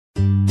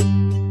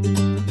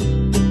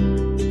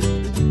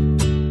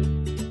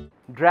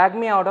Drag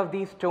me out of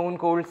these stone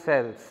cold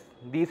cells,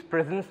 these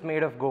prisons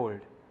made of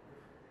gold.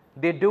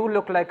 They do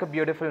look like a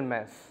beautiful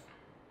mess,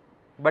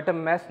 but a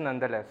mess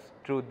nonetheless,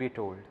 truth be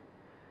told.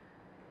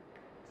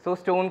 So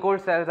stone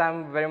cold cells,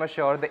 I'm very much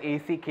sure, the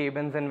AC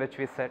cabins in which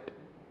we sit,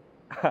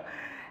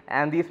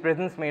 and these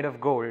prisons made of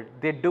gold,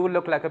 they do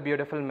look like a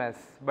beautiful mess,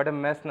 but a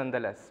mess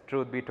nonetheless,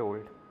 truth be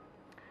told.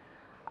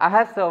 I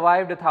have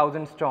survived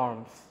 1,000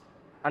 storms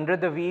under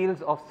the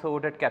wheels of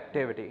sordid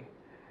captivity,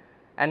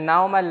 and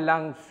now my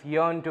lungs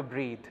yearn to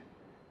breathe,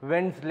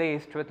 winds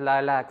laced with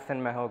lilacs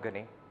and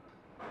mahogany.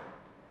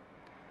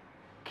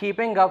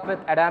 Keeping up with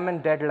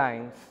adamant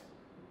deadlines,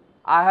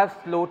 I have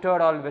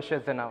slaughtered all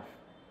wishes enough,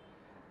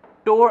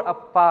 tore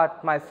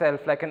apart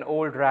myself like an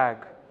old rag.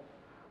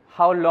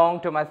 How long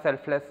to my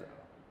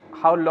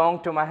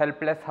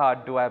helpless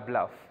heart do I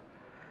bluff?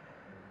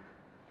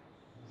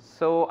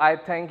 So I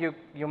think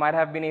you might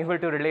have been able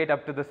to relate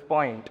up to this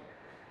point.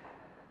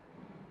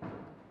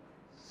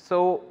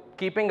 So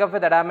keeping up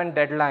with adamant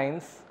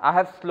deadlines, I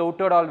have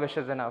slaughtered all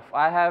wishes enough.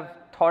 I have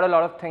thought a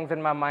lot of things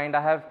in my mind.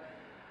 I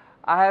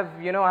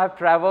have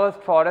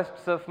traversed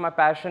forests of my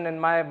passion in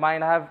my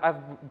mind.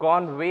 I've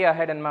gone way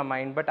ahead in my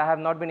mind, but I have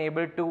not been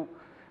able to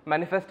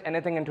manifest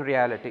anything into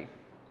reality.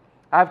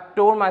 I have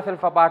torn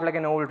myself apart like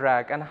an old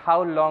rag, and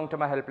how long to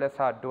my helpless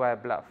heart do I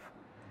bluff?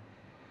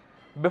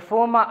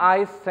 Before my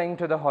eyes sink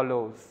to the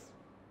hollows,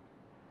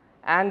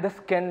 and the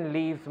skin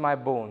leaves my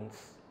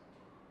bones.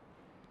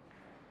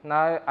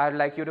 Now, I'd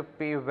like you to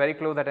pay very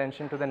close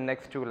attention to the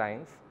next two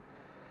lines.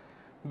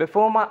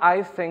 Before my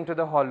eyes sink to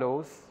the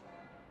hollows,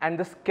 and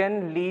the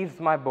skin leaves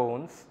my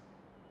bones,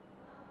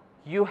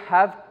 you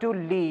have to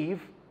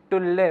leave to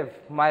live,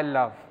 my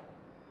love,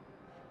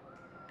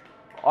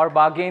 or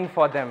bargain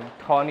for them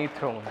thorny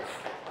thrones.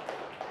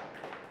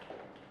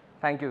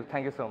 Thank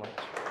you so much.